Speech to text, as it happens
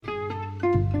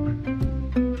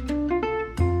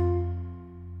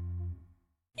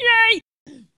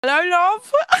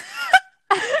love.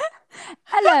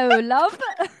 Hello, love.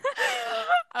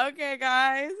 Okay,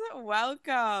 guys,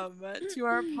 welcome to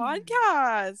our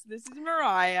podcast. This is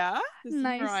Mariah.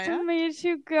 Nice to meet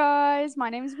you guys. My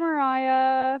name's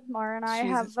Mariah. Mara and I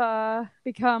have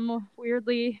become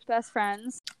weirdly best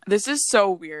friends. This is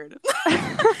so weird.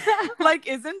 Like,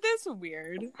 isn't this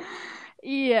weird?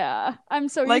 Yeah, I'm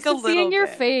so used to seeing your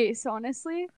face,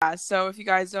 honestly. Yeah, so if you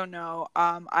guys don't know,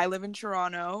 I live in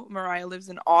Toronto. Mariah lives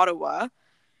in Ottawa.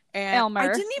 And Elmer,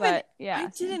 I didn't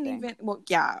even well,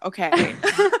 yeah, okay.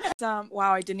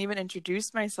 Wow, I didn't even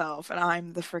introduce myself, and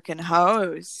I'm the freaking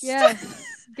host. Yes,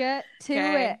 get to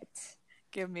it.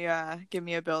 Give me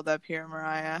a build up here,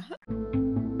 Mariah.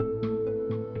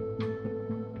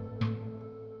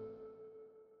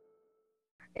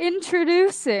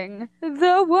 Introducing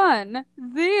the one,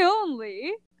 the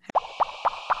only.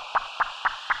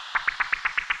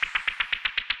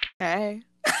 Hey.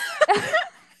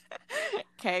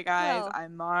 Okay, guys,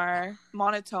 I'm Mar.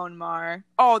 Monotone Mar.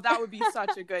 Oh, that would be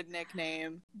such a good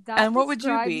nickname. And what would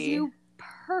you be? You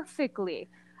perfectly.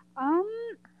 I'm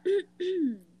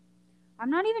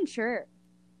not even sure.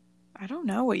 I don't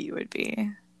know what you would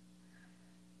be.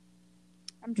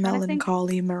 I'm trying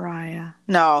Melancholy to think. Mariah.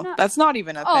 No, that's not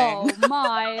even a thing. Oh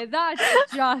my, that's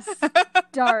just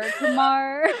dark,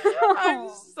 Mar. I'm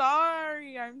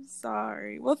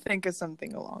sorry. We'll think of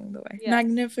something along the way. Yes.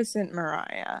 Magnificent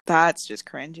Mariah. That's just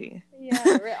cringy.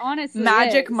 Yeah, honestly.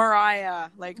 Magic Mariah.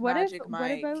 Like what Magic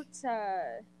Mike. What about,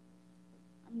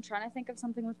 I'm trying to think of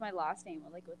something with my last name,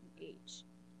 like with an H.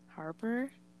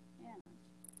 Harper? Yeah.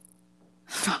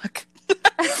 Fuck.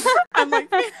 I'm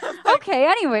like, okay,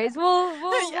 anyways, we'll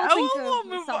think of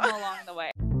move something on. along the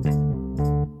way.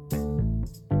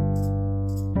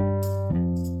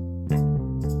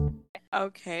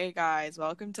 Okay, guys,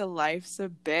 welcome to Life's a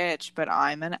Bitch, but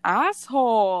I'm an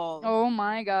asshole. Oh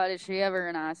my god, is she ever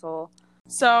an asshole?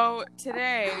 So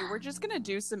today we're just gonna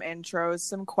do some intros,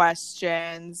 some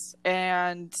questions,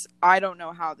 and I don't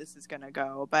know how this is gonna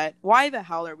go, but why the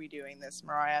hell are we doing this,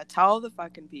 Mariah? Tell the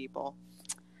fucking people.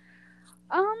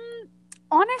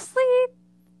 Honestly,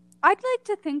 I'd like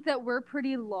to think that we're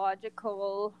pretty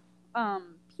logical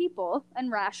people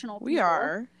and rational people. We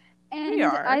are. And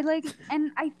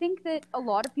I think that a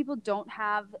lot of people don't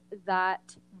have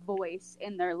that voice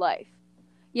in their life.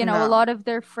 You know, a lot of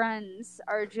their friends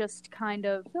are just kind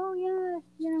of, oh yeah,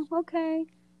 you know, okay.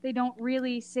 They don't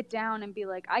really sit down and be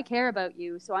like, I care about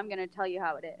you, so I'm going to tell you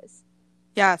how it is.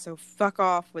 Yeah, so fuck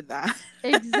off with that.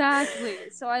 Exactly.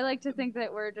 So I like to think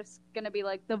that we're just going to be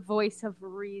like the voice of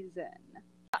reason.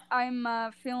 I'm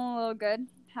feeling a little good.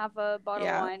 Have a bottle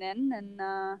of wine in,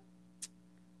 and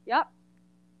yep.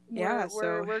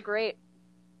 We're great.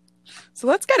 So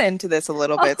let's get into this a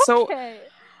little bit. Okay. So,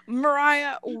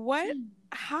 Mariah,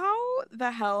 how the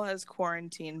hell has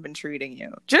quarantine been treating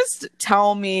you? Just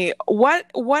tell me, what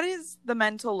is the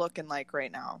mental looking like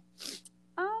right now?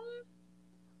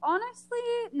 Honestly,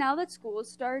 now that school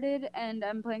started and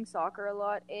I'm playing soccer a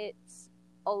lot, it's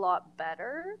a lot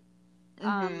better.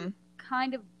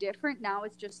 Kind of different. Now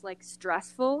it's just like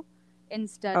stressful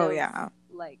instead of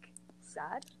like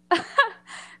sad.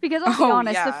 Because I'll be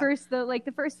honest,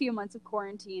 the first few months of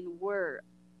quarantine were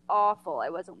awful. I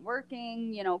wasn't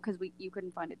working, you know, because you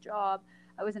couldn't find a job.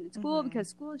 I wasn't in school because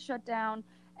school was shut down,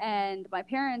 and my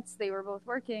parents, they were both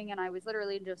working, and I was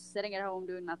literally just sitting at home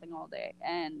doing nothing all day.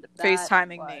 And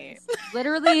FaceTiming me.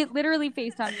 literally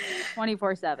FaceTiming me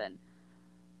 24/7.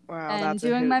 Wow, and that's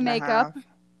doing my makeup,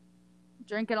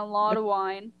 drinking a lot of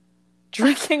wine.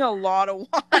 Drinking a lot of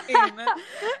wine.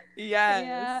 Yes.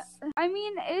 Yeah. I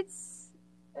mean, it's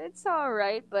all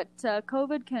right, but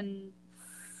COVID can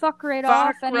fuck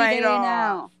off any day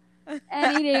now.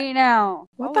 Any day now.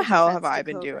 What the hell have I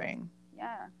been doing?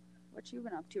 Yeah. What you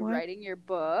been up to? What? Writing your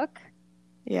book?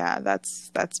 Yeah, that's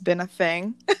been a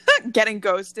thing. Getting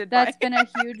ghosted. That's been a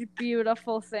huge,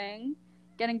 beautiful thing.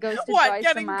 Getting ghosted by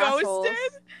some assholes.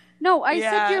 No, I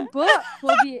said your book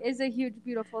is a huge,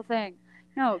 beautiful thing.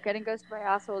 No, getting ghosted by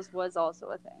assholes was also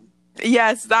a thing.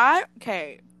 Yes,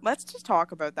 okay. Let's just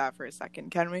talk about that for a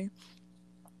second, can we?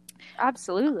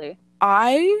 Absolutely.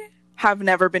 I have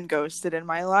never been ghosted in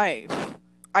my life.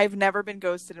 I've never been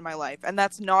ghosted in my life. And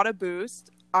that's not a boost.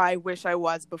 I wish I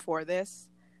was before this,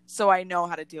 so I know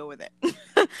how to deal with it.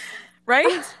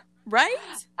 Right?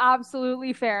 Right?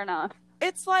 Absolutely fair enough.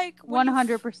 It's like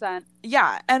 100%.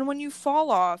 Yeah, and when you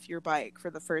fall off your bike for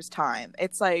the first time,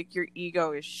 it's like your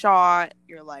ego is shot.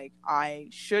 You're like, I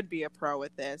should be a pro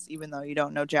at this, even though you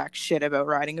don't know jack shit about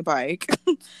riding a bike.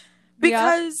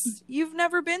 Because you've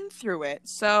never been through it.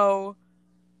 So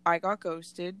I got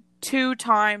ghosted 2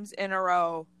 times in a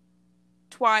row.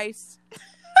 Twice.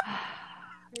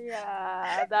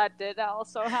 Yeah, that did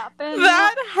also happen.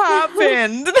 That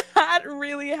happened. That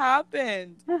really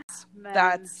happened. Man.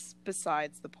 That's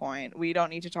besides the point. We don't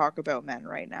need to talk about men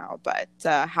right now. But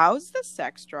how's the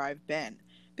sex drive been?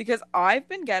 Because I've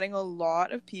been getting a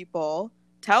lot of people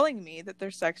telling me that their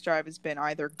sex drive has been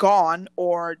either gone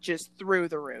or just through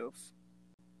the roof.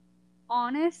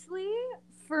 Honestly,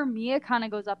 for me, it kind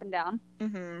of goes up and down.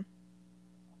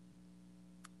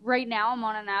 Right now, I'm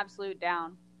on an absolute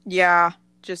down. Yeah,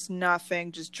 just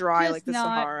nothing, just dry like the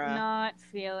Sahara. Not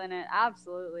feeling it.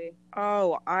 Absolutely.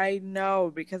 Oh, I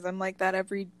know, because I'm like that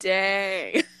every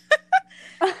day.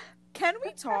 Can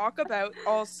we talk about,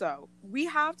 also, we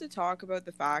have to talk about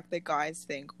the fact that guys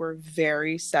think we're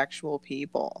very sexual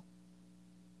people.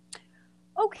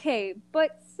 Okay,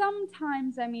 but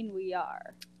sometimes, I mean, we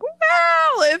are.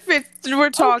 Well, if we're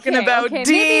talking about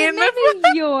Dean. Maybe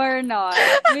you're not.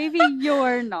 Maybe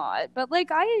you're not. But,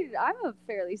 like, I'm a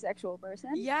fairly sexual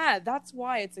person. Yeah, that's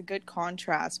why it's a good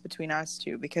contrast between us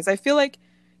two, because I feel like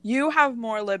you have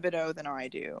more libido than I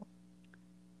do.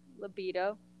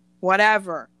 Libido?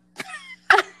 Whatever.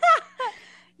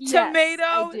 Yes,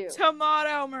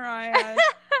 tomato, Mariah.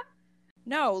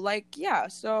 No, like, yeah,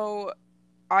 so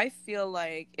I feel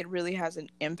like it really hasn't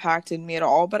impacted me at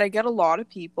all, but I get a lot of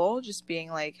people just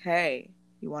being like, hey,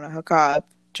 you want to hook up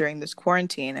during this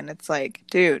quarantine? And it's like,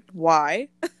 dude, why?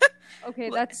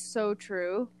 Okay, that's so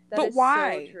true. But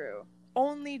why? So true.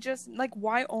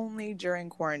 Why only during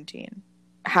quarantine?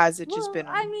 Has it just been?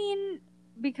 I mean,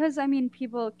 because,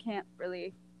 people can't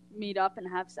really meet up and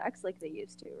have sex like they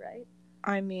used to, right?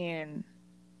 I mean,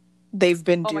 they've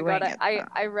been doing it. Oh my God,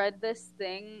 I read this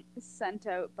thing sent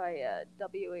out by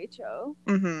WHO.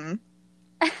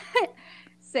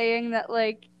 Saying that,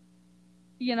 like,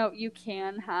 you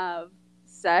can have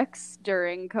sex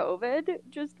during COVID,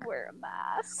 just wear a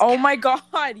mask. Oh my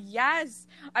God, yes.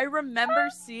 I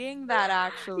remember seeing that,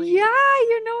 actually. Yeah,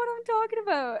 you know what I'm talking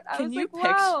about. I was like,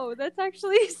 wow, that's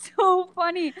actually so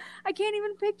funny. I can't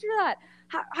even picture that.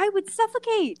 I would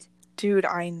suffocate. Dude,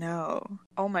 I know.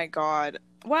 Oh my God.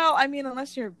 Well, I mean,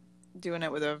 unless you're doing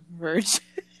it with a virgin.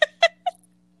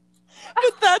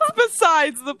 But that's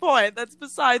besides the point.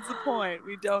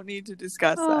 We don't need to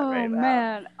discuss that right now. Oh,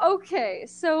 man. Okay,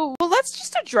 so... Well, let's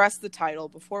just address the title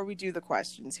before we do the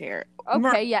questions here.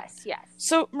 Okay, yes.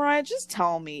 So, Mariah, just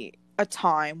tell me a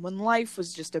time when life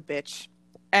was just a bitch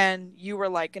and you were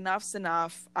like, enough's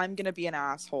enough. I'm going to be an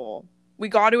asshole. We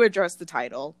got to address the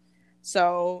title.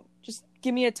 So, just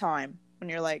give me a time when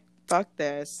you're like, fuck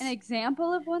this. An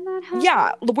example of when that happened?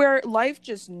 Yeah, where life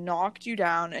just knocked you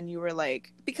down and you were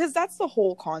like, because that's the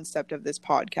whole concept of this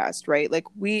podcast, right? Like,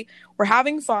 we're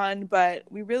having fun, but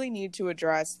we really need to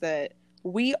address that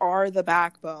we are the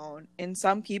backbone in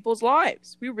some people's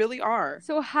lives. We really are.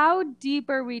 So how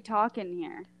deep are we talking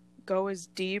here? Go as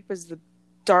deep as the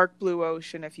dark blue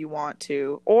ocean if you want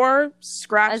to, or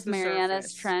scratch the Mariana's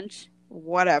surface. Trench.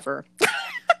 Whatever.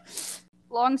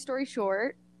 Long story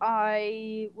short,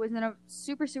 I was in a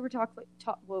super toxic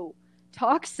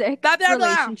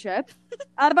relationship.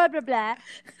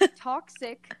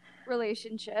 Toxic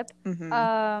relationship.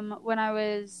 When I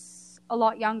was a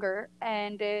lot younger,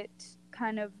 and it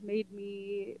kind of made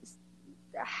me.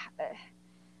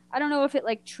 I don't know if it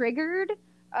like triggered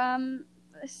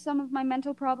some of my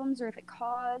mental problems, or if it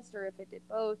caused, or if it did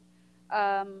both.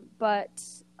 But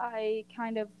I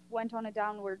kind of went on a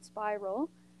downward spiral.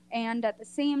 And at the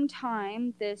same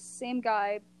time, this same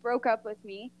guy broke up with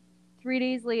me. 3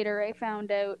 days later, I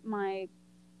found out my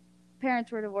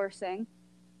parents were divorcing.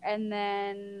 And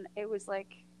then it was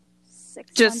like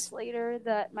 6 months later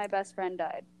that my best friend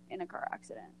died in a car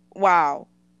accident. Wow.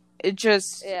 It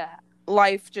just... Yeah.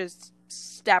 Life just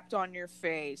stepped on your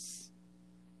face.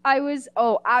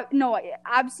 Absolutely.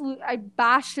 I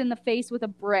bashed in the face with a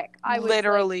brick. I was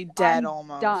literally like, dead I'm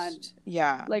almost. Done.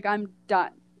 Yeah. Like, I'm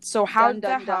done. So how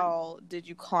the hell did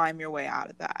you climb your way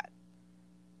out of that?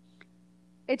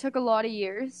 It took a lot of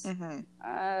years.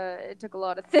 It took a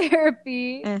lot of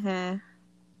therapy. And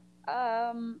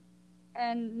I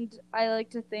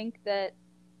like to think that,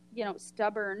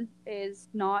 stubborn is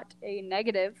not a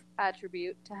negative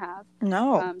attribute to have.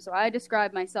 No. So I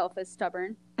describe myself as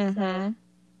stubborn. So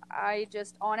I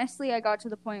just, honestly, I got to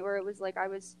the point where it was like I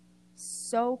was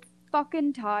so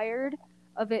fucking tired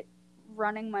of it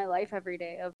running my life every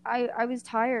day. I was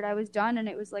tired, I was done, and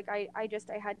it was like I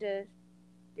had to,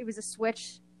 it was a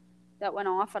switch that went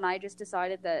off, and I just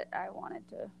decided that I wanted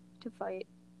to fight.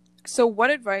 So what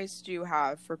advice do you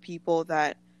have for people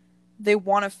that they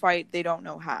want to fight, they don't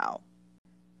know how?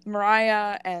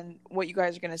 Mariah, and what you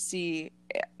guys are going to see,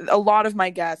 a lot of my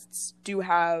guests do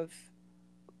have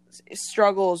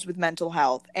struggles with mental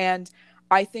health, and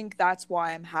I think that's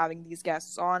why I'm having these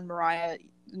guests on. Mariah,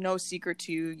 no secret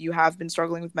to you, you have been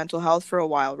struggling with mental health for a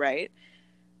while, right?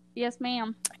 Yes,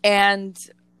 ma'am. And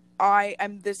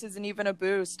this isn't even a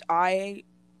boost. I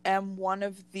am one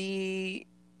of the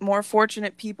more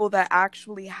fortunate people that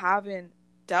actually haven't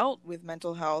dealt with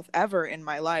mental health ever in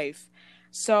my life.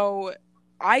 So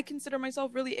I consider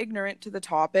myself really ignorant to the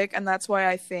topic, and that's why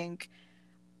I think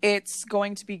it's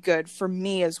going to be good for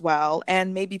me as well,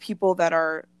 and maybe people that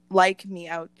are like me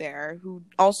out there who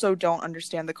also don't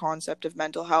understand the concept of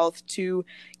mental health to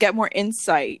get more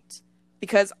insight,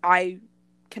 because I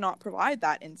cannot provide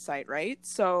that insight, right?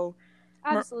 So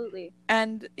Absolutely.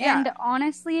 And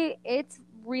honestly, it's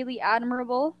really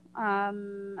admirable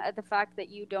at the fact that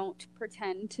you don't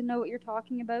pretend to know what you're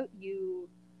talking about. You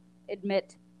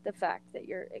admit the fact that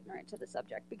you're ignorant to the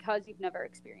subject because you've never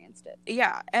experienced it.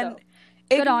 Yeah, and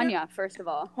so, good on you, first of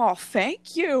all. Oh,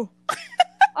 thank you.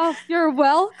 Oh, you're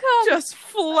welcome. Just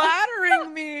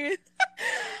flattering me.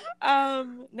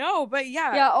 No, but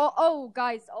yeah. Yeah. Oh,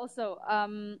 guys. Also,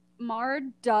 Mar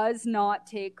does not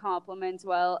take compliments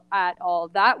well at all.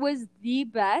 That was the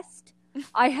best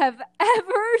I have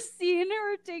ever seen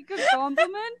her take a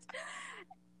compliment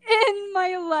in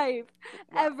my life,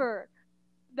 ever.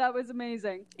 That was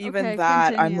amazing. Even okay,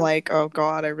 that, continue. I'm like, oh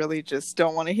God, I really just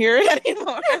don't want to hear it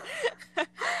anymore.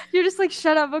 You're just like,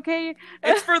 shut up, okay?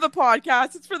 It's for the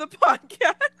podcast. It's for the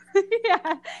podcast.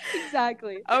 Yeah,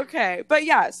 exactly. Okay, but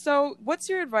yeah, so what's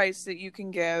your advice that you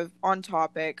can give on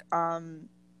topic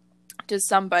to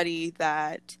somebody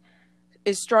that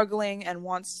is struggling and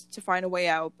wants to find a way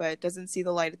out but doesn't see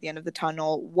the light at the end of the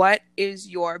tunnel? What is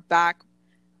your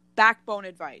backbone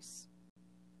advice?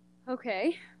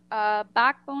 Okay.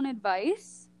 Backbone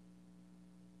advice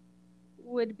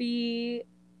would be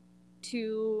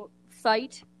to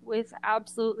fight with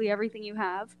absolutely everything you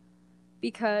have,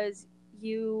 because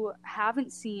you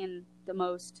haven't seen the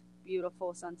most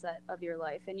beautiful sunset of your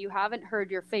life, and you haven't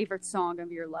heard your favorite song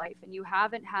of your life, and you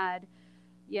haven't had,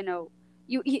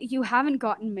 you haven't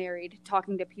gotten married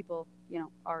talking to people,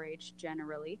 our age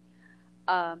generally.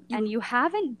 And you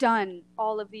haven't done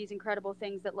all of these incredible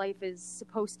things that life is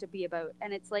supposed to be about.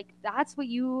 And it's like,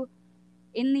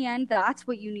 in the end, that's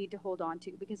what you need to hold on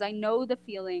to. Because I know the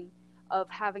feeling of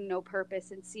having no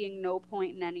purpose and seeing no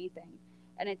point in anything.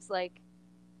 And it's like,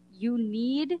 you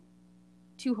need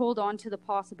to hold on to the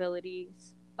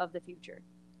possibilities of the future.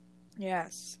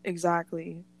 Yes,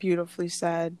 exactly. Beautifully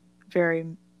said. Very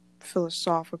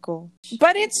philosophical.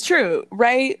 But it's true,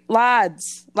 right?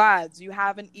 Lads, you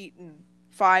haven't eaten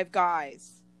 5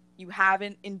 guys. You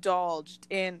haven't indulged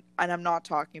in, and I'm not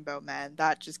talking about men.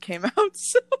 That just came out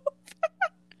so bad.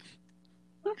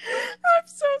 I'm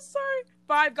so sorry.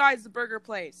 5 Guys, the burger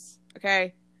place,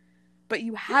 okay? But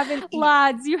you haven't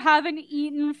Lads, you haven't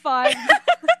eaten 5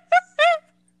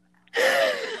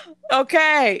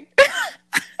 Okay.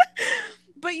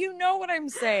 But you know what I'm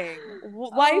saying.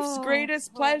 Life's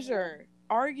greatest pleasure,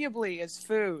 arguably, is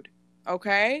food.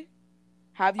 Okay?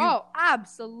 Have you? Oh,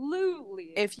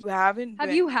 absolutely. If you haven't,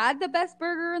 have you had the best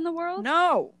burger in the world?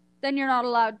 No. Then you're not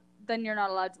allowed.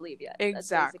 To leave yet.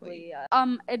 Exactly. That's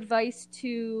basically, advice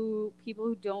to people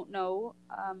who don't know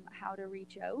how to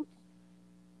reach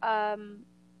out.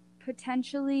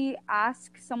 Potentially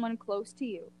ask someone close to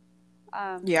you.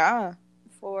 Yeah.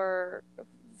 For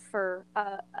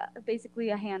basically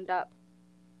a hand up,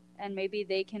 and maybe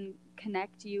they can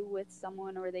connect you with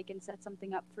someone, or they can set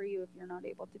something up for you if you're not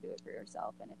able to do it for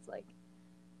yourself. And it's like,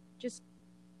 just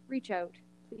reach out.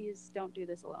 Please don't do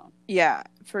this alone. Yeah,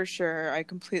 for sure. I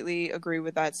completely agree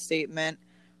with that statement.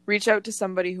 Reach out to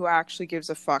somebody who actually gives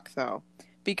a fuck, though,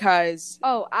 because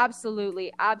oh,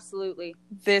 absolutely,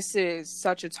 this is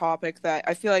such a topic that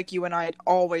I feel like you and I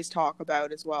always talk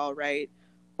about as well, right?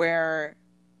 Where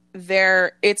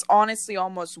it's honestly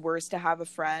almost worse to have a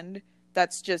friend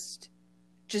that's just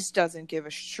doesn't give a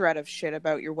shred of shit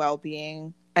about your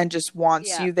well-being and just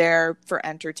wants you there for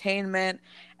entertainment.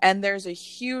 And there's a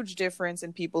huge difference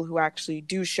in people who actually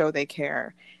do show they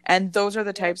care, and those are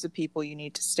the types of people you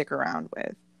need to stick around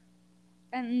with.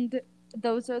 And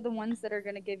those are the ones that are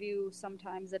going to give you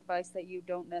sometimes advice that you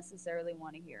don't necessarily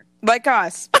want to hear, like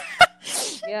us.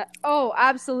 Yeah. Oh,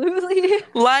 absolutely.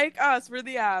 Like us, we're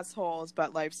the assholes,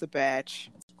 but life's a bitch.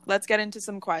 Let's get into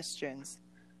some questions.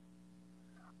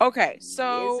 Okay,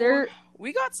 so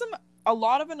we got a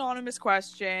lot of anonymous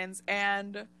questions,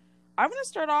 and I'm going to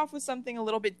start off with something a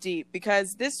little bit deep,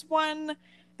 because this one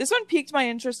piqued my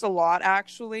interest a lot,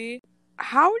 actually.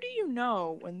 How do you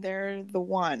know when they're the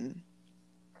one?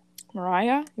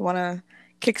 Mariah, you want to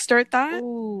kickstart that?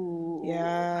 Ooh.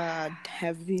 Yeah,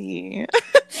 heavy.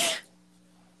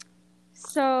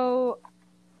 So,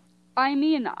 I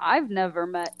mean, I've never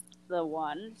met the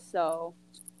one, so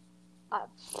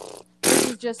this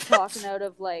is just talking out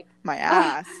of like my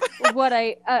ass. What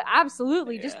I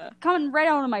absolutely just coming right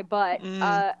out of my butt.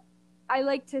 Mm. I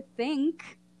like to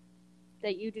think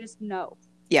that you just know.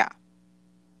 Yeah.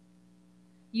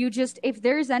 You just, if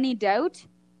there's any doubt,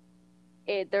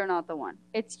 they're not the one.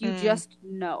 It's you just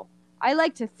know. I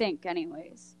like to think,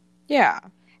 anyways. Yeah.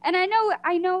 And I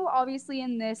know. Obviously,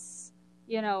 in this,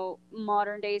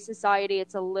 modern day society,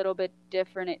 it's a little bit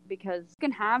different because you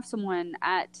can have someone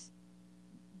at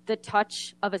the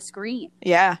touch of a screen.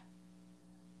 Yeah.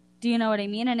 Do you know what I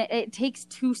mean? And it takes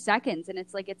 2 seconds, and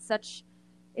it's like it's such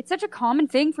a common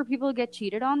thing for people to get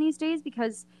cheated on these days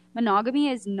because monogamy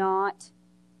is not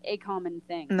a common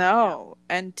thing. No,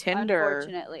 and Tinder.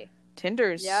 Unfortunately,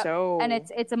 Tinder is so, and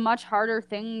it's a much harder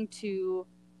thing to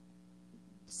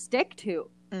stick to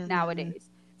nowadays.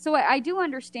 So I do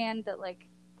understand that like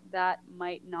that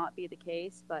might not be the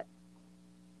case, but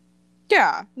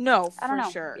yeah, no, I don't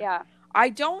know. sure. Yeah, I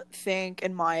don't think,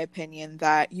 in my opinion,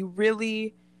 that you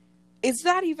really. Is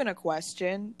that even a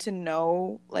question to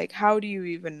know? Like, how do you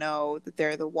even know that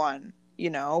they're the one?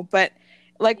 But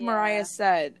like Mariah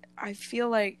said, I feel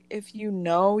like if you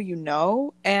know, you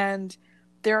know. And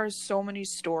there are so many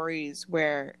stories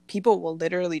where people will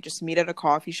literally just meet at a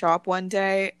coffee shop one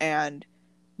day and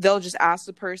they'll just ask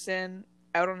the person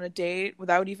out on a date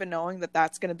without even knowing that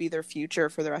that's going to be their future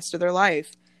for the rest of their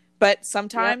life. But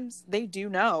sometimes they do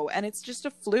know, and it's just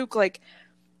a fluke. Like,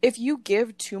 if you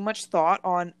give too much thought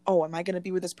on, oh, am I going to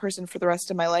be with this person for the rest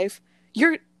of my life?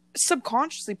 You're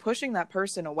subconsciously pushing that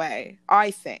person away, I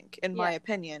think, in my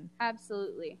opinion.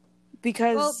 Absolutely.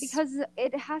 Because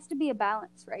it has to be a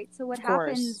balance, right? So what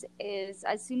happens is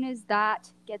as soon as that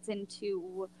gets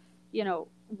into,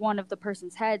 one of the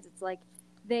person's heads, it's like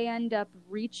they end up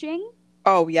reaching.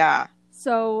 Oh, yeah.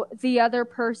 So the other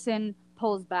person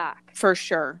pulls back. For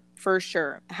sure.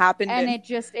 Happened. And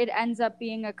it ends up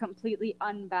being a completely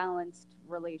unbalanced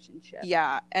relationship.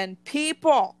 Yeah. And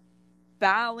people,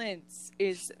 balance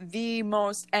is the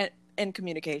most, in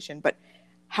communication, but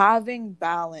having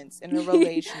balance in a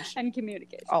relationship. And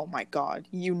communication. Oh my God.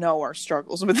 Our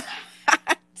struggles with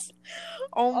that.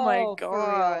 Oh my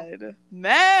God.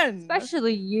 Men.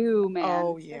 Especially you, man.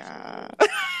 Oh yeah.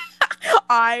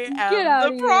 I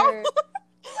am the problem.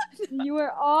 You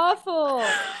are awful.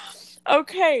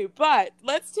 Okay, but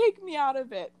let's take me out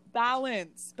of it.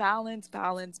 Balance,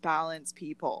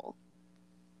 people.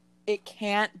 It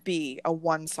can't be a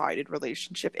one-sided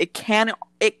relationship. It can't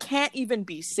even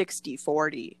be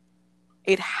 60-40.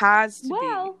 It has to be.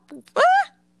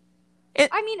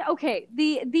 I mean, okay,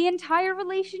 the entire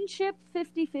relationship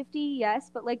 50-50,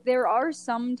 yes, but like there are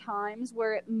some times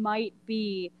where it might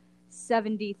be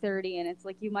 70-30 and it's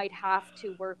like you might have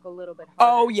to work a little bit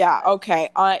harder. Oh yeah, okay.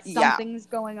 Something's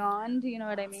going on, do you know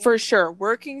what I mean? For sure.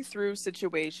 Working through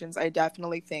situations, I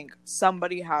definitely think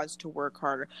somebody has to work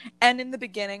harder. And in the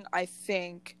beginning, I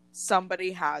think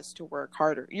somebody has to work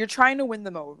harder. You're trying to win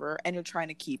them over and you're trying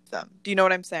to keep them. Do you know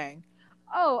what I'm saying?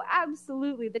 Oh,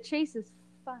 absolutely. The chase is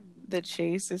fun. The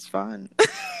chase is fun.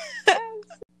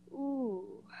 Ooh.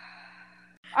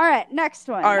 All right, next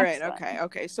one.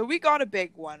 Okay. So we got a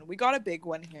big one.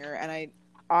 Here, and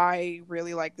I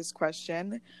really like this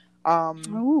question.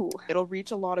 It'll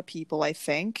reach a lot of people, I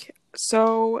think.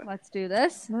 So let's do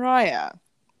this. Mariah,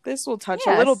 this will touch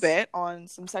a little bit on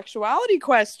some sexuality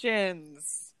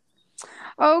questions.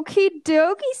 Okie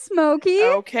dokie, Smokey.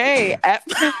 Okay.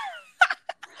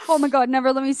 Oh my God,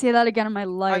 never let me say that again in my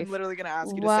life. I'm literally going to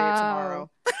ask you to say it tomorrow.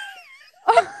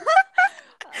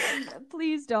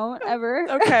 Please don't ever.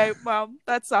 Okay, well,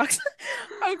 that sucks.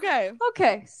 Okay,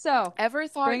 so ever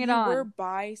thought you were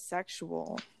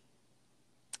bisexual?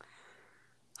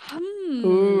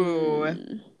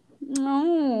 Ooh.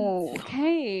 Oh,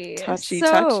 okay. Touchy.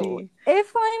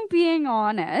 If I'm being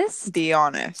honest. Be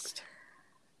honest.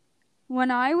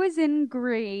 When I was in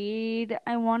grade,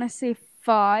 I want to say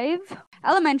 5,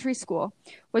 elementary school,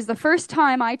 was the first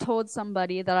time I told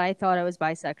somebody that I thought I was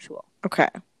bisexual. Okay.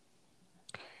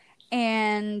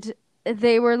 And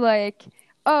they were like,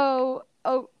 oh,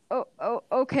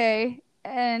 okay.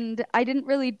 And I didn't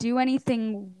really do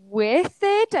anything with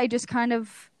it. I just kind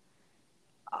of,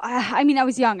 I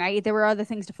was young. There were other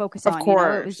things to focus on. Of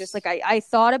course. It was just like, I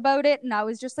thought about it and I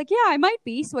was just like, yeah, I might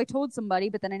be. So I told somebody,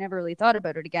 but then I never really thought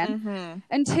about it again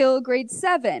until grade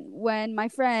 7 when my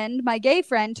gay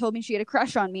friend told me she had a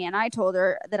crush on me and I told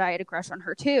her that I had a crush on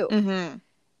her too.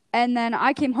 And then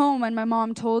I came home and my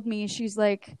mom told me, she's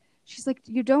like,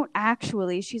 you don't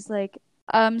actually. She's like,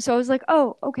 so I was like,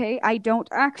 oh, okay, I don't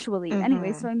actually.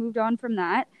 Anyway, so I moved on from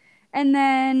that. And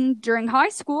then during high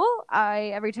school,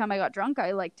 every time I got drunk,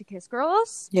 I liked to kiss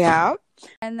girls. Yeah.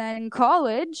 And then in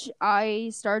college,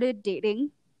 I started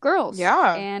dating girls.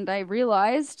 Yeah. And I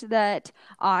realized that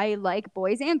I like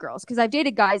boys and girls because I've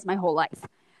dated guys my whole life.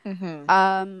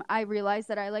 I realized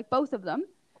that I like both of them.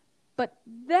 But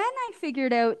then I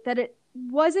figured out that it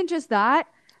wasn't just that.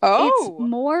 Oh. It's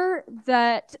more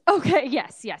that, okay,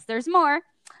 yes, there's more.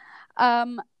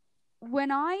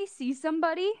 When I see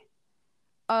somebody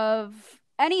of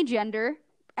any gender,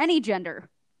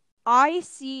 I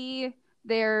see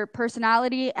their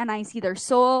personality and I see their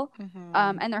soul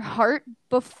and their heart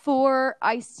before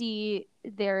I see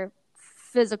their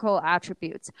physical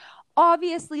attributes.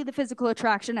 Obviously, the physical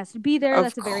attraction has to be there.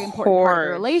 That's a very important part of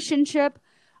the relationship,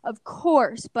 of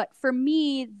course. But for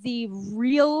me, the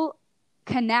real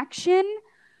connection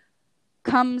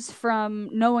comes from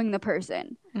knowing the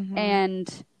person.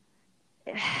 And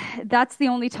that's the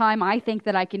only time I think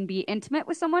that I can be intimate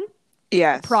with someone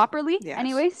properly.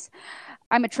 Anyways,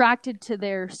 I'm attracted to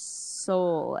their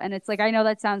soul. And it's like, I know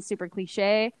that sounds super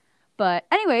cliche, but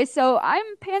anyway, so I'm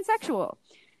pansexual.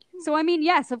 So, I mean,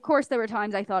 yes, of course, there were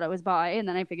times I thought I was bi, and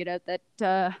then I figured out that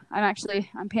I'm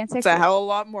pansexual. It's a hell of a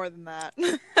lot more than that.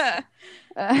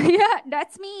 Yeah,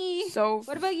 that's me. So,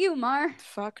 what about you, Mar?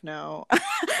 Fuck no.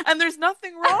 And there's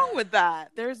nothing wrong with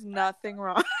that. There's nothing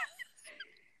wrong.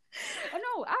 Oh,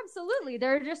 no, absolutely.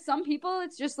 There are just some people,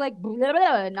 it's just like, blah,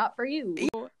 blah, not for you.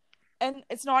 And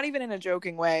it's not even in a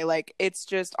joking way. Like, it's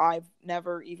just, I've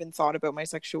never even thought about my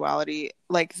sexuality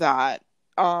like that.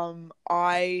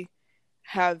 I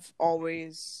have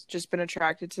always just been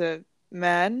attracted to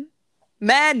men.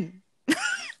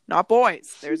 Not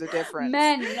boys. There's a difference.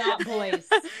 Men, not boys.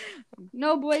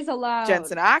 No boys allowed.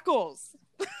 Jensen Ackles.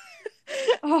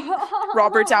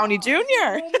 Robert Downey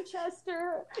Jr.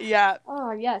 Winchester. Yeah.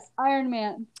 Oh, yes. Iron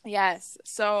Man. Yes.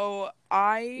 So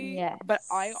but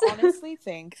I honestly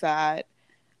think that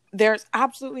there's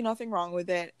absolutely nothing wrong with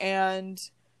it, and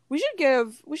we should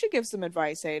give some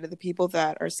advice, to the people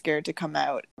that are scared to come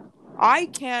out. I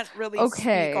can't really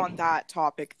speak on that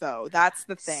topic, though. That's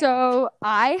the thing. So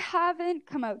I haven't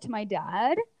come out to my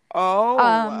dad.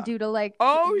 Due to like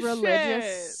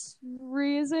religious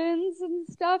reasons and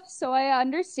stuff. So I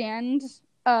understand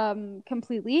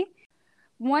completely.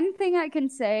 One thing I can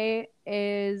say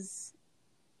is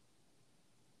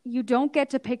you don't get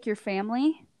to pick your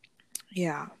family.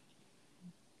 Yeah.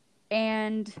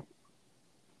 And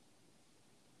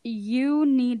you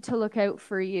need to look out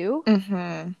for you.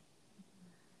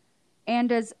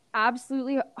 And as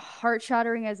absolutely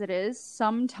heart-shattering as it is,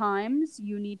 sometimes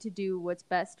you need to do what's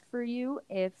best for you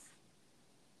if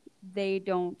they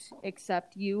don't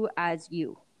accept you as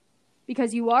you.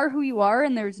 Because you are who you are,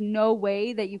 and there's no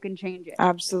way that you can change it.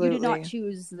 Absolutely. You did not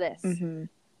choose this.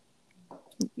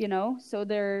 You know? So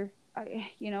they're,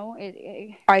 you know,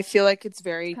 I feel like it's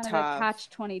very tough. Kind of a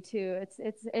catch-22.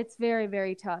 It's very,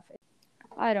 very tough.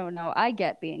 I don't know. I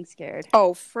get being scared.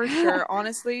 Oh, for sure.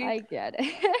 Honestly. I get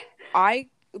it.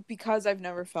 Because I've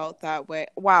never felt that way.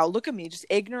 Wow, look at me, just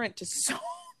ignorant to so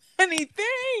many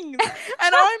things.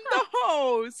 And I'm the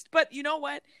host. But you know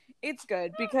what? It's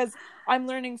good because I'm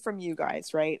learning from you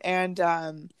guys, right?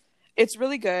 And it's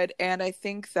really good. And I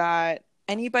think that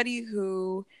anybody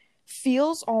who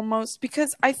feels almost,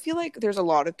 because I feel like there's a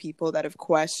lot of people that have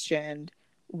questioned,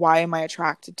 why am I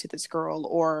attracted to this girl?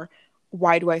 Or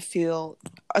why do I feel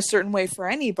a certain way for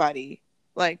anybody?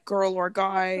 Like girl or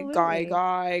guy, Absolutely.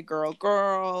 guy,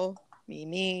 girl,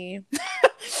 me.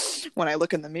 When I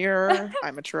look in the mirror,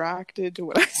 I'm attracted to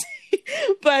what I see.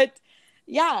 But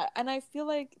yeah, and I feel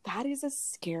like that is a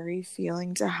scary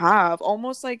feeling to have.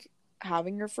 Almost like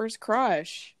having your first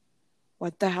crush.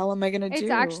 What the hell am I going to do?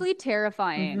 It's actually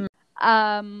terrifying.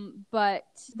 But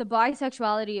the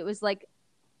bisexuality, it was like,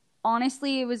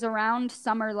 honestly, it was around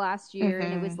summer last year.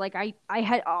 And it was like, I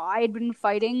had been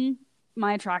fighting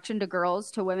my attraction to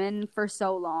girls, to women for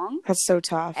so long. That's so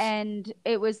tough. And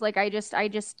it was like, I just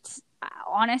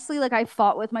honestly, like I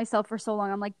fought with myself for so long.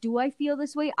 I'm like, do I feel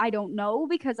this way? I don't know,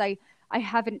 because I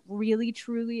haven't really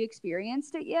truly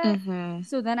experienced it yet.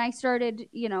 So then I started,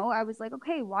 you know, I was like,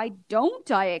 okay, why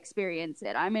don't I experience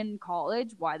it? I'm in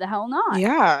college. Why the hell not?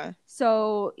 Yeah.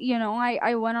 So, you know,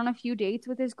 I went on a few dates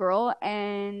with this girl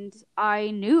and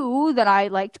I knew that I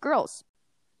liked girls.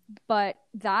 But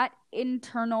that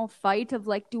internal fight of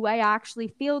like, do I actually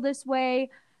feel this way?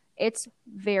 It's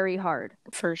very hard.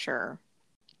 For sure.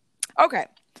 Okay.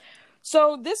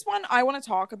 So this one I want to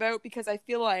talk about because I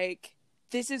feel like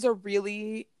this is a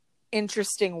really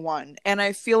interesting one. And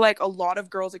I feel like a lot of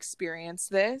girls experience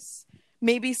this.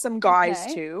 Maybe some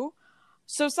guys too.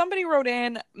 So somebody wrote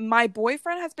in, my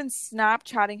boyfriend has been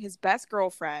Snapchatting his best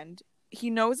girlfriend. He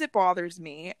knows it bothers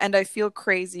me, and I feel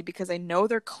crazy because I know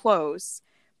they're close,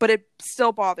 but it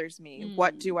still bothers me.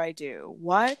 What do I do?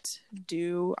 What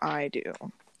do I do?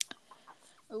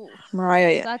 Ooh,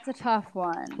 Mariah, that's a tough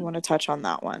one. I want to touch on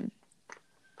that one.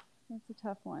 That's a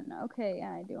tough one. Okay,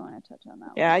 yeah, I do want to touch on that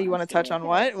one. Yeah, you want to touch on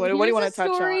what? What do you want to touch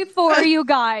on? Here's a story for you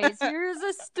guys. Here's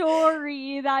a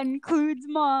story that includes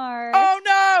Mar. Oh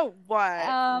no!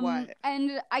 What?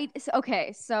 And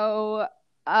so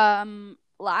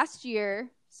last year,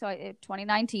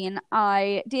 2019,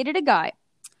 I dated a guy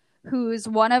who's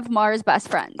one of Mar's best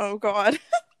friends. Oh god.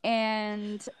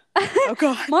 And oh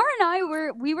god. Mar and I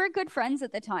were good friends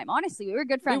at the time. Honestly, we were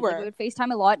good friends. We would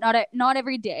FaceTime a lot, not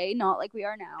every day, not like we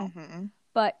are now. Mm-hmm.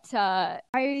 But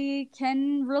I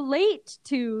can relate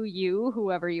to you,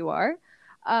 whoever you are,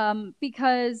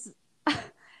 because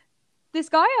this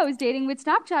guy I was dating would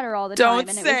Snapchat her all the time.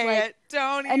 Don't say it.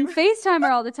 Don't even. And FaceTime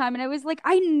her all the time. And I was like,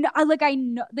 I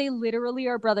know they literally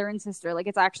are brother and sister. Like,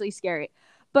 it's actually scary.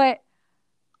 But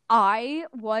I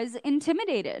was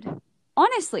intimidated.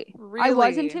 Honestly, really? I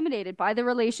was intimidated by the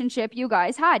relationship you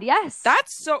guys had. Yes.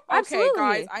 That's so... Okay, absolutely.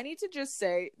 Guys, I need to just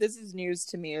say, this is news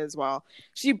to me as well.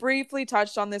 She briefly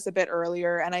touched on this a bit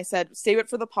earlier, and I said, save it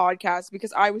for the podcast,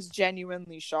 because I was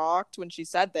genuinely shocked when she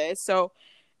said this. So,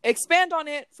 expand on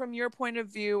it from your point of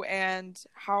view and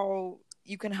how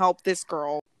you can help this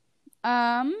girl.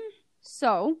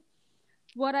 So,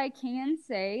 what I can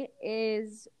say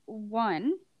is,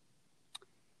 one...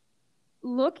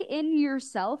 look in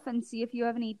yourself and see if you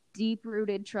have any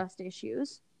deep-rooted trust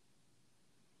issues.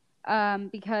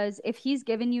 Because if he's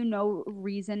given you no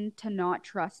reason to not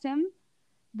trust him,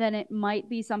 then it might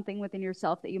be something within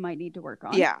yourself that you might need to work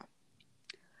on. Yeah.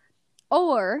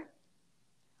 Or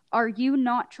are you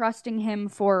not trusting him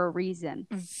for a reason?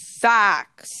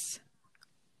 Facts.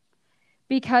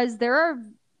 Because there are,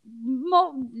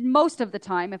 most of the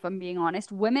time, if I'm being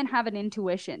honest, women have an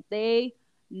intuition. They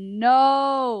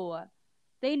know.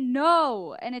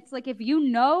 And it's like, if you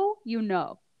know, you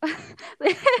know. Do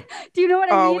you know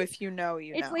what I mean? Oh, if you know,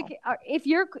 you know. It's like,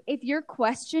 if you're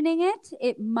questioning it,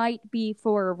 it might be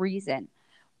for a reason.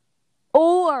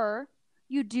 Or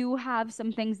you do have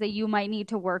some things that you might need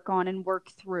to work on and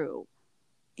work through.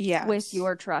 Yes. With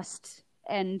your trust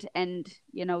and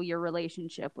you know, your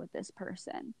relationship with this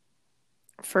person.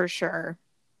 For sure.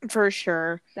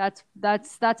 That's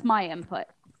my input.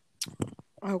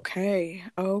 Okay.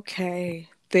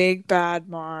 Big bad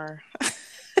Mar.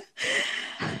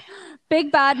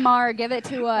 Big bad Mar, give it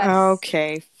to us.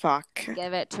 Okay, fuck.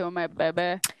 Give it to me,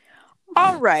 baby.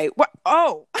 All right. What?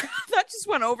 Oh, that just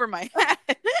went over my head.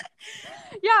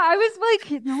 Yeah, I was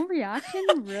like, no reaction,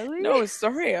 really? No,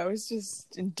 sorry. I was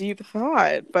just in deep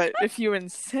thought. But if you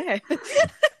insist.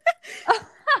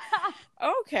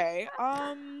 Okay.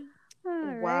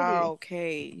 Wow.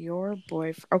 Okay, your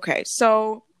boyfriend. Okay,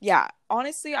 so yeah,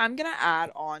 honestly, I'm gonna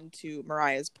add on to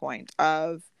Mariah's point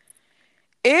of,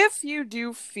 if you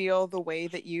do feel the way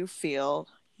that you feel,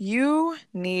 you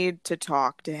need to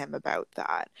talk to him about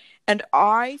that. And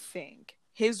I think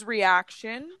his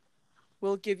reaction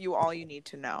will give you all you need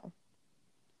to know.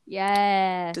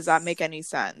 Yes. Does that make any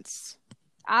sense?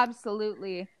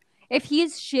 Absolutely. If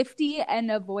he's shifty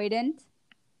and avoidant,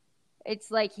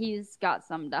 it's like he's got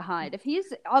something to hide. If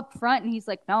he's up front and he's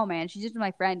like, no, man, she's just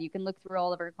my friend, you can look through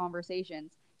all of her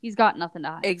conversations, he's got nothing to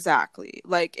hide. Exactly.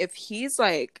 Like, if he's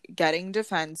like getting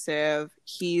defensive,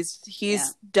 he's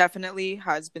definitely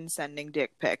has been sending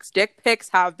dick pics. Dick pics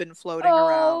have been floating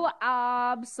around. Oh,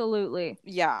 absolutely.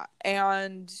 Yeah,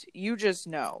 and you just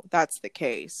know that's the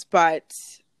case. But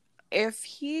if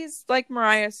he's, like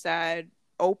Mariah said,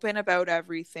 open about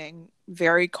everything,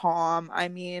 very calm, I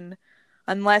mean,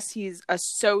 unless he's a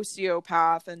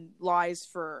sociopath and lies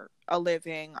for a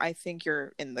living, I think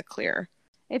you're in the clear.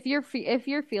 If you're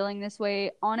feeling this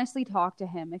way, honestly, talk to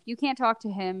him. If you can't talk to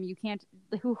him, you can't.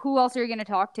 Who else are you going to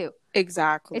talk to?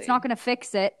 Exactly. It's not going to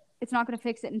fix it. It's not going to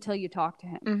fix it until you talk to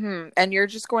him. Mm-hmm. And you're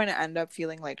just going to end up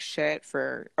feeling like shit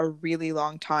for a really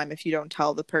long time if you don't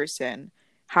tell the person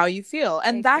how you feel.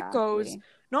 And exactly. That goes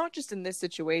not just in this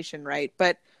situation, right?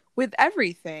 But with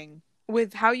everything.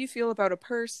 With how you feel about a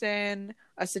person,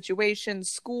 a situation,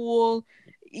 school,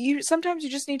 sometimes you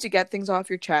just need to get things off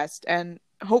your chest and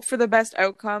hope for the best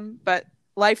outcome, but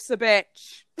life's a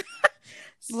bitch.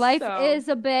 Life is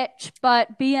a bitch,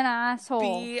 but be an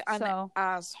asshole. Be an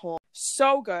asshole.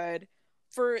 So good.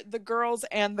 For the girls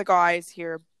and the guys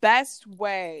here, best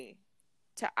way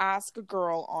to ask a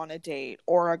girl on a date,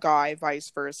 or a guy vice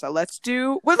versa. Let's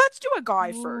do a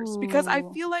guy first, because I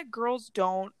feel like girls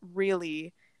don't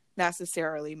really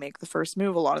necessarily make the first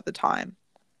move a lot of the time.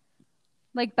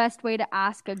 Like, best way to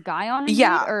ask a guy on a date,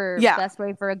 Yeah, or yeah. best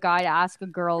way for a guy to ask a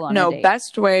girl on a No, date?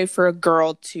 best way for a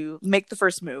girl to make the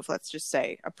first move, let's just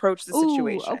say. Approach the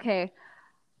situation. Ooh, okay.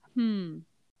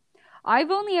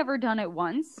 I've only ever done it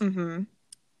once, Mm-hmm.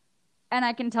 and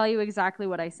I can tell you exactly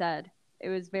what I said. It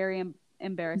was very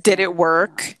embarrassing. Did it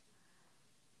work?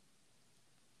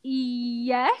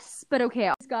 Yes, but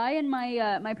okay. This guy in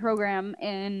my my program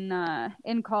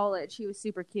in college, he was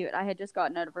super cute. I had just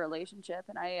gotten out of a relationship,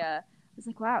 and I was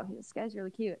like, "Wow, this guy's really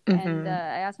cute." Mm-hmm. And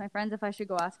I asked my friends if I should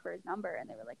go ask for his number, and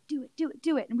they were like, "Do it, do it,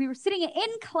 do it." And we were sitting in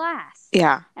class.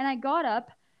 Yeah. And I got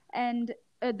up, and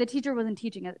the teacher wasn't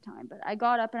teaching at the time, but I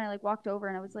got up and I like walked over,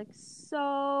 and I was like,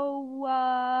 "So,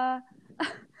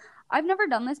 I've never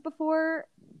done this before,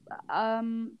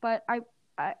 but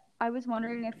I was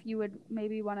wondering if you would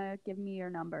maybe want to give me your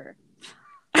number."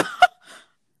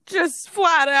 Just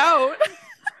flat out.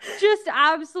 Just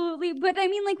absolutely. But I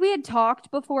mean, like, we had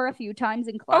talked before a few times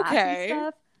in class and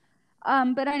stuff.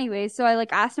 But anyways, so I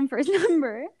like asked him for his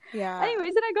number. Yeah.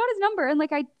 Anyways, and I got his number, and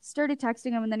like I started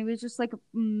texting him, and then he was just like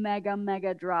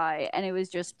mega dry, and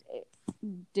it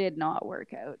did not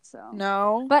work out. So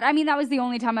no. But I mean, that was the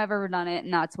only time I've ever done it,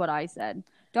 and that's what I said.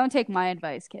 Don't take my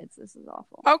advice, kids. This is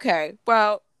awful. Okay,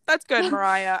 well, that's good,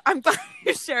 Mariah. I'm glad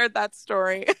you shared that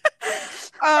story.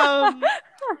 I,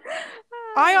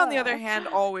 on the other hand,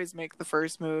 always make the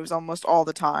first moves almost all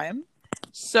the time.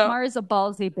 So Mara's a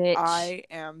ballsy bitch. I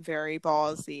am very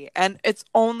ballsy. And it's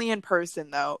only in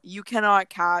person, though. You cannot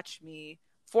catch me,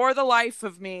 for the life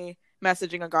of me,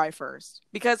 messaging a guy first.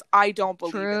 Because I don't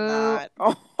believe in that.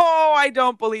 Oh, I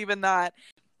don't believe in that.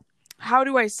 How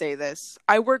do I say this?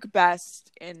 I work best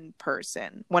in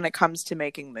person when it comes to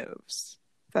making moves.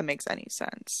 If that makes any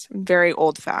sense. I'm very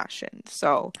old-fashioned.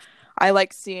 So I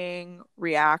like seeing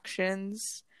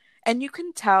reactions. And you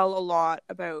can tell a lot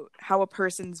about how a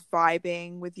person's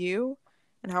vibing with you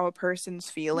and how a person's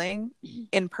feeling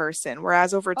in person.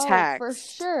 Whereas over text. For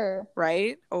sure.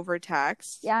 Right? Over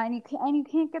text. Yeah, and you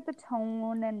can't get the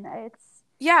tone, and it's...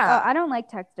 Yeah. I don't like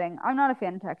texting. I'm not a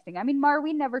fan of texting. I mean,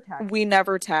 we never text. We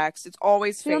never text. It's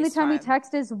always FaceTime. The only time we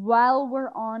text is while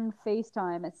we're on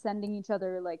FaceTime. It's sending each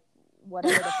other, like,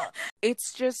 whatever the fuck.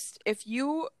 It's just, if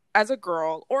you, as a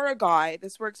girl or a guy,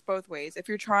 this works both ways. If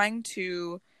you're trying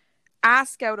to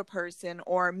ask out a person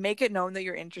or make it known that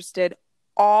you're interested,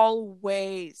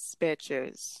 always,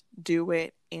 bitches, do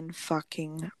it in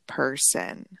fucking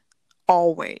person.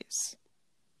 Always.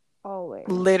 Always.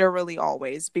 Literally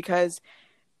always. Because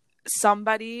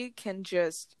somebody can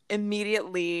just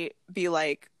immediately be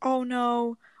like, oh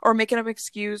no, or making up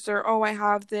excuse, or oh, I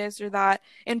have this or that.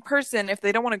 In person, if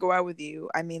they don't want to go out with you,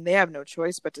 I mean, they have no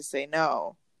choice but to say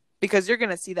no, because you're going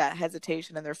to see that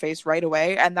hesitation in their face right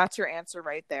away, and that's your answer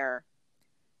right there.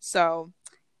 So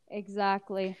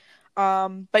exactly.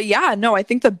 But yeah, no, I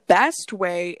think the best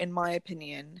way, in my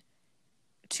opinion,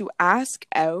 to ask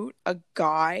out a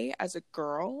guy as a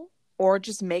girl, or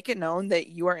just make it known that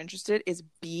you are interested, is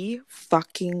be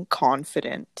fucking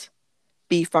confident.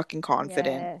 Be fucking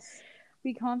confident. Yes.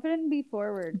 Be confident and be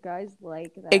forward. Guys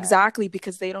like that. Exactly,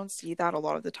 because they don't see that a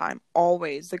lot of the time.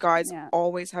 Always. The guys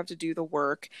always have to do the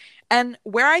work. And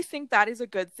where I think that is a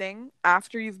good thing,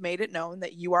 after you've made it known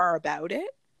that you are about it,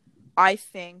 I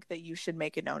think that you should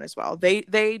make it known as well.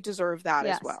 They deserve that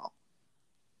as well.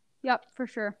 Yep, for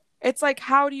sure. It's like,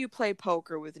 how do you play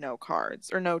poker with no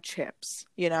cards or no chips,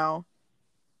 you know?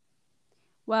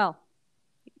 Well,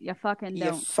 you fucking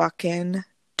don't. You fucking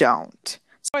don't.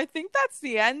 So I think that's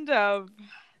the end of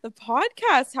the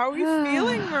podcast. How are we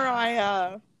feeling,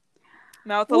 Mariah?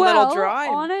 Mouth a little dry.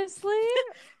 Honestly,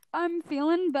 I'm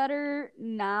feeling better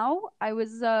now. I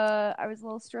was a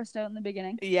little stressed out in the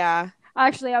beginning. Yeah.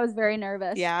 Actually, I was very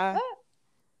nervous. Yeah.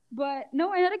 But no,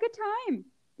 I had a good time.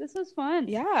 This was fun.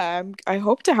 Yeah, I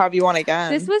hope to have you on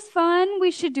again. This was fun. We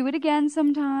should do it again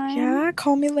sometime. Yeah,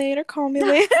 call me later.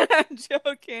 I'm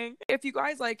joking. If you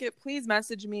guys like it, please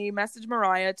message me, message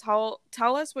Mariah. Tell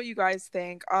us what you guys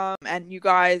think. And you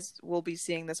guys will be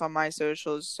seeing this on my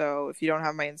socials. So if you don't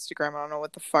have my Instagram, I don't know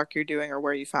what the fuck you're doing or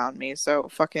where you found me. So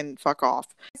fucking fuck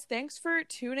off. Thanks for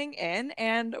tuning in,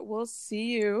 and we'll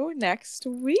see you next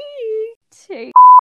week. Take